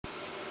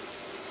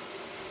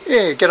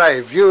Yeah,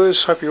 g'day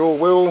viewers, hope you're all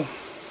well.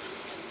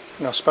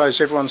 And I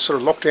suppose everyone's sort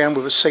of locked down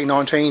with a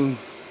C19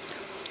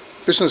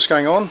 business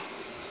going on.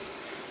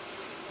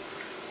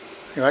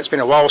 Anyway, it's been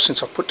a while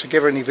since I've put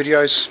together any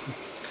videos.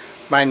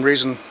 Main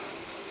reason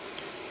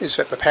is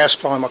that the power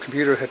supply on my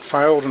computer had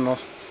failed and it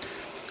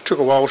took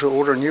a while to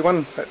order a new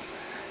one. But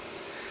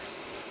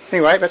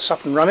anyway, that's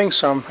up and running,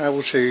 so I'm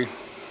able to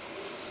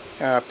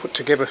put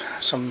together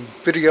some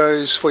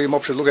videos for you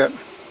mob to look at.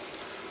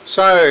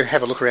 So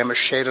have a look around my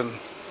shed and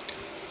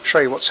show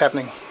you what's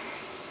happening.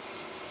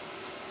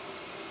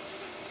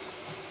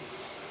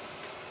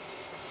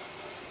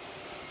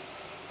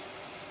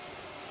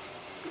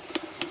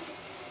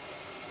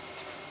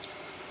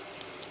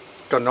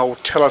 Got an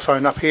old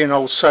telephone up here, an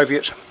old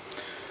Soviet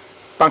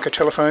bunker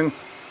telephone.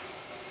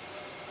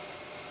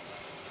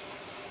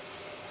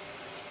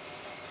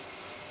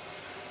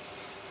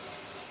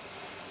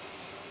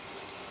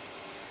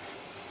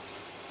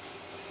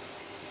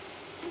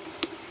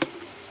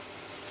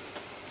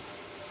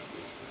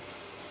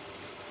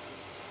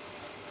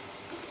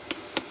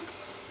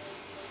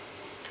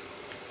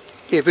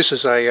 Yeah, this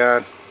is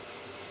a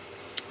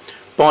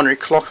binary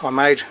clock I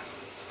made,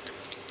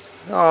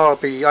 it'll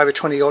be over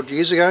 20 odd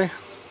years ago,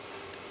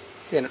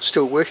 and it's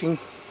still working.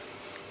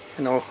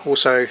 And I'll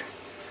also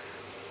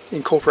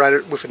incorporate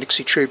it with a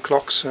Nixie tube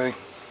clock, so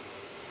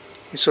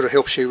it sort of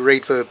helps you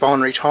read the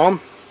binary time.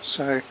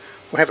 So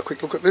we'll have a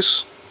quick look at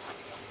this.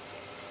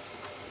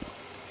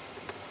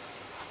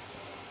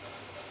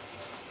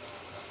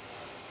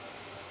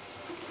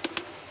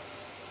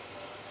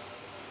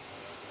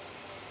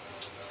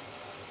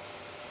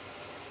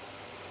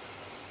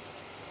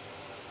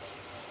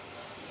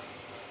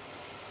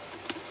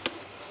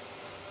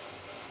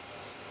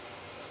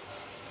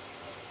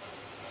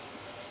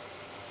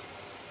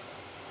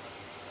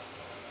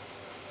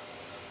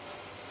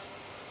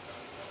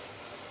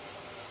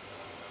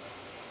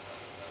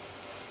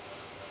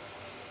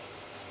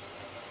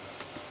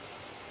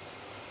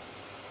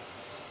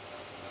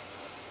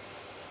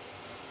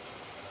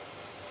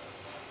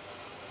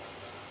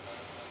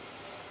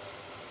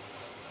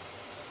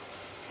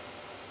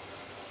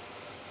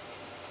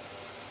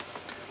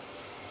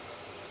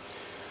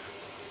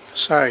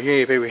 So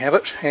yeah, there we have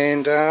it,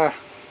 and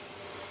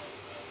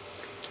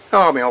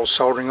my old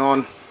soldering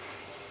iron.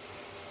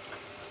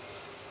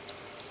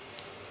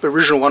 The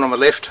original one on the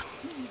left,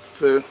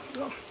 the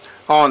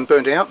iron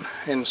burnt out,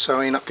 and so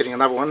I ended up getting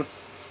another one.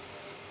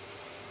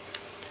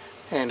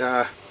 And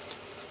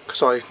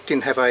because I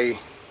didn't have a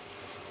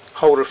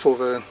holder for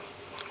the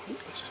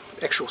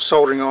actual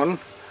soldering iron,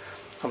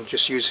 I'll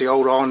just use the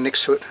old iron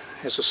next to it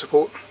as a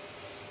support.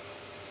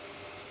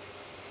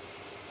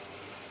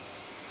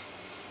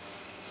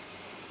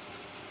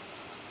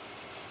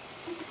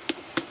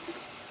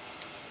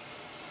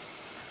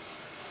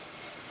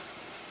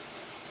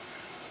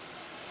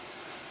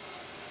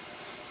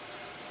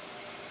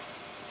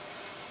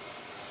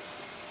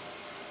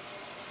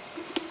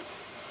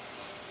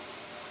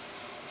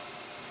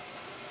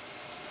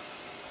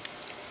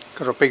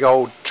 Got a big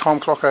old time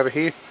clock over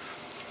here.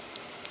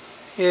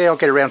 Yeah, I'll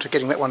get around to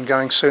getting that one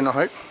going soon, I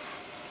hope.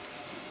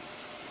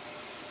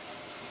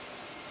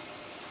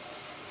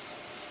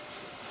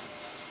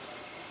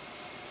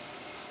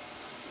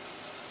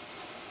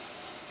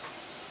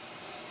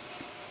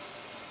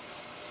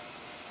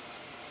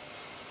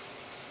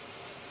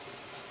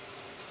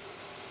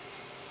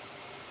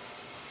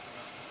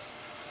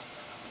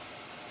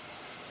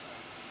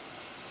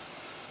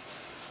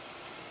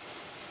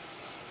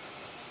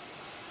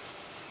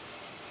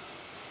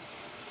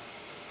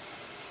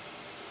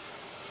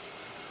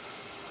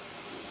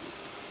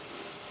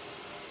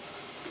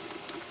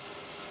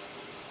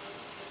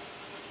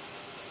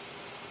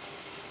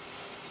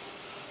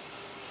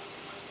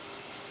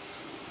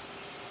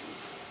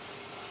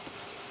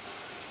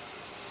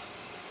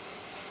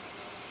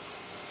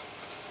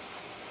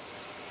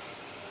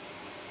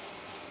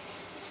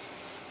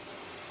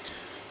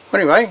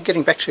 Anyway,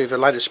 getting back to the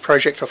latest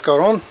project I've got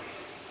on.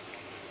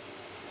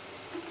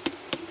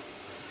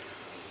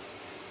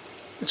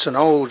 It's an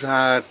old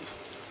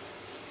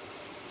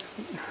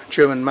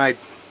German-made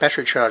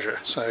battery charger,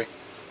 so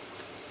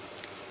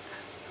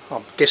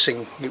I'm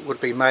guessing it would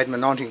be made in the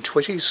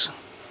 1920s,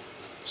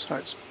 so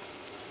it's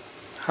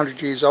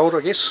 100 years old,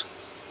 I guess.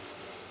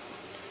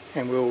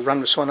 And we'll run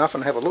this one up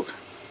and have a look.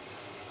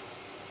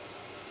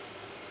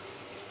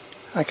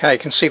 Okay, you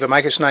can see the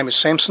maker's name is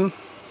Samson.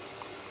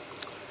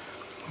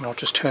 And I'll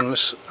just turn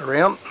this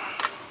around.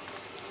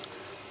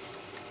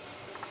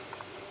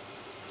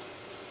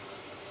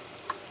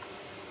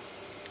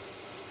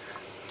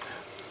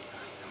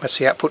 That's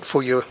the output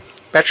for your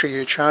battery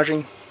you're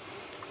charging.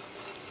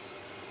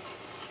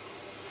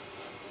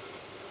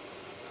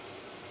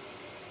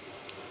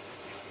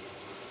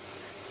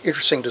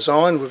 Interesting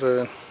design with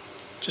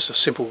just a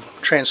simple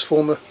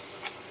transformer.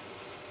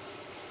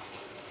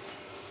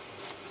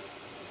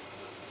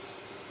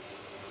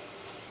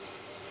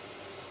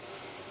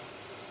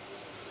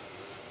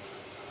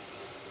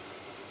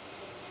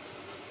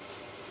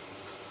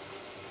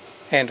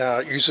 And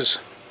uses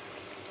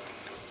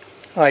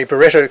a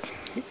Barretter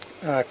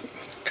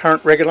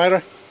current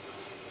regulator,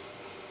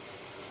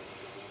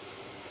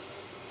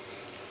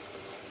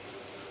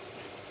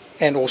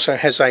 and also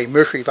has a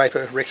mercury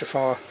vapour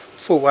rectifier,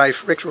 full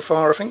wave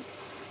rectifier I think.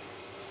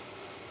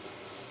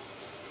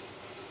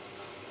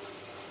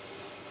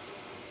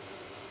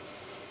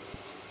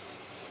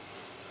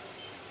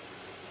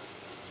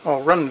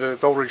 I'll run the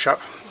voltage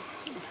up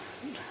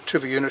to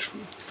the unit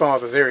via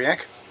the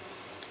variac,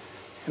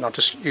 and I'll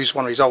just use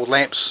one of these old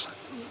lamps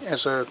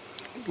as a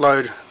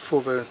load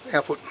for the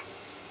output.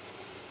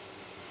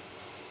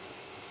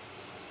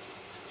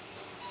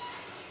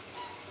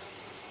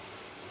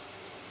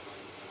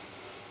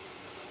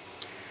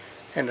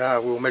 And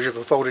we'll measure the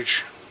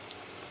voltage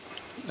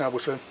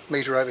with a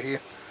meter over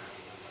here.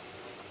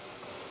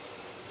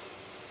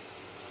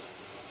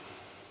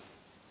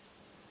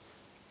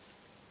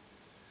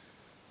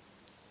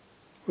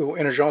 We'll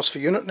energise the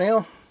unit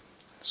now,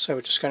 so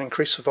we're just going to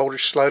increase the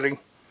voltage slowly.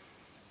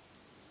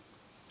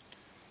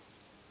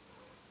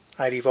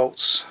 80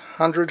 volts,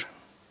 100,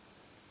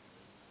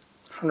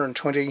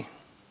 120,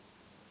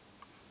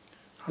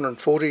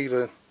 140.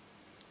 The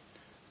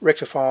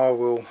rectifier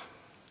will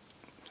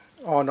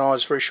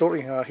ionise very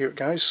shortly. Here it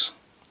goes,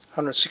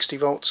 160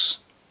 volts.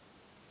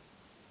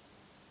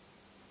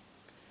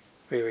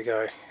 There we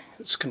go,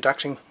 it's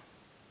conducting.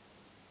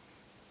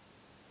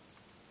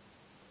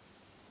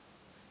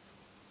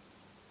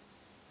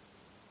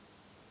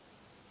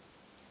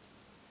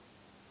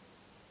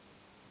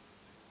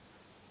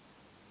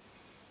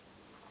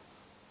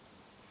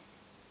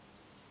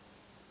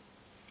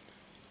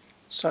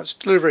 So it's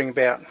delivering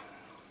about,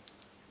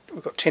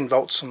 we've got 10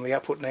 volts on the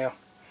output now.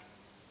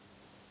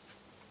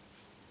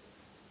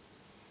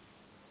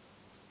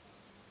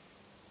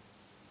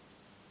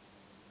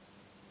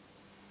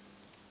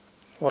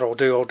 What I'll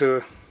do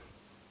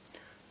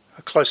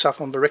a close-up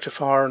on the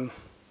rectifier and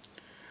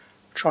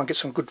try and get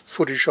some good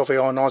footage of the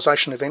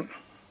ionisation event.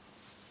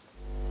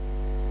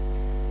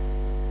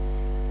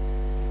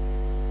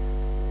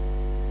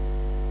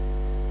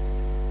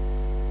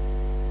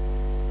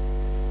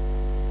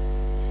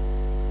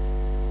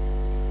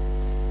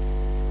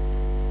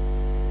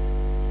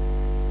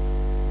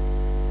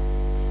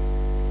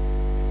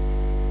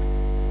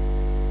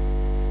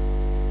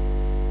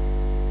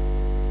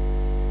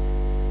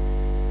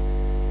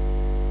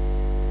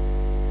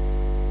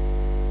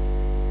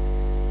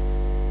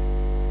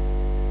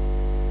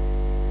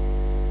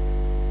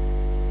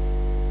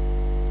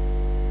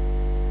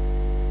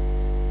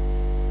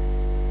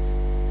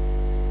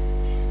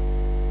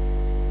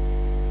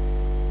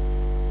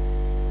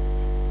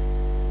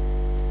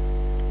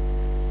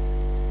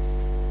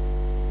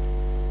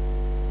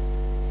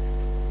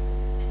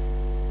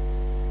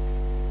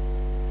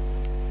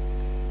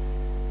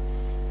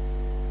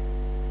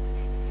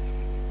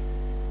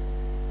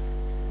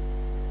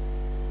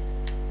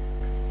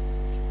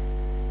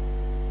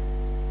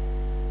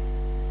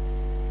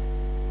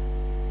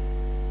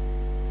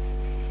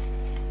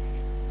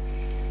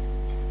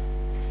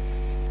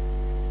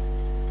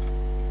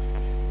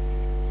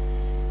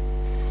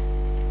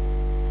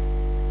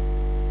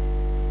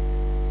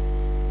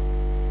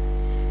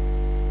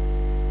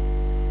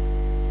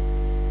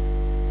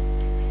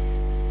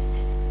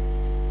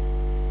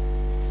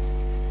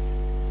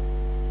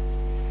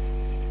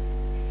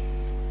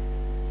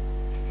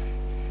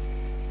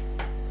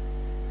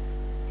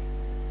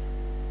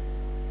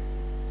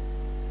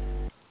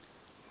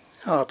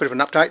 A bit of an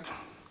update.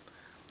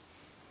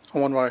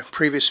 On one of my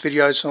previous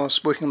videos I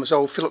was working on this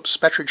old Philips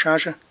battery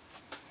charger,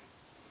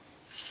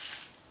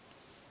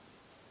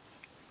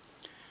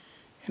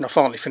 and I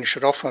finally finished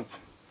it off. I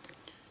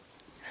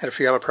had a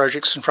few other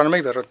projects in front of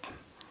me, but I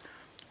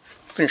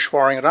finished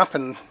wiring it up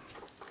and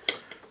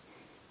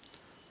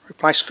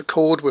replaced the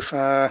cord with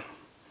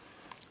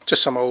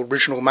just some old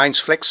original mains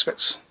flex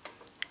that's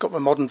got the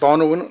modern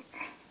vinyl in it.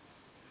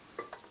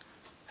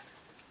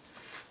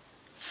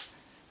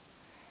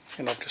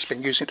 And I've just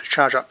been using it to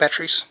charge up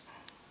batteries.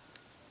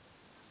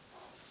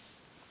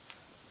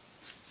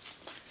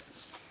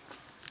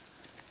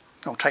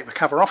 I'll take the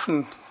cover off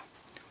and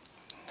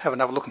have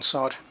another look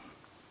inside.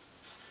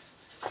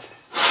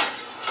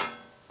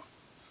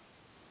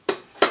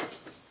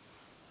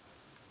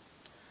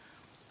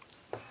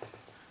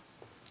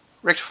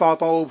 Rectifier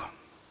bulb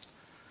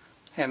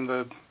and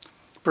the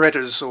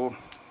Barreters, or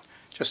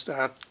just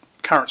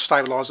current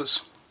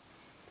stabilisers.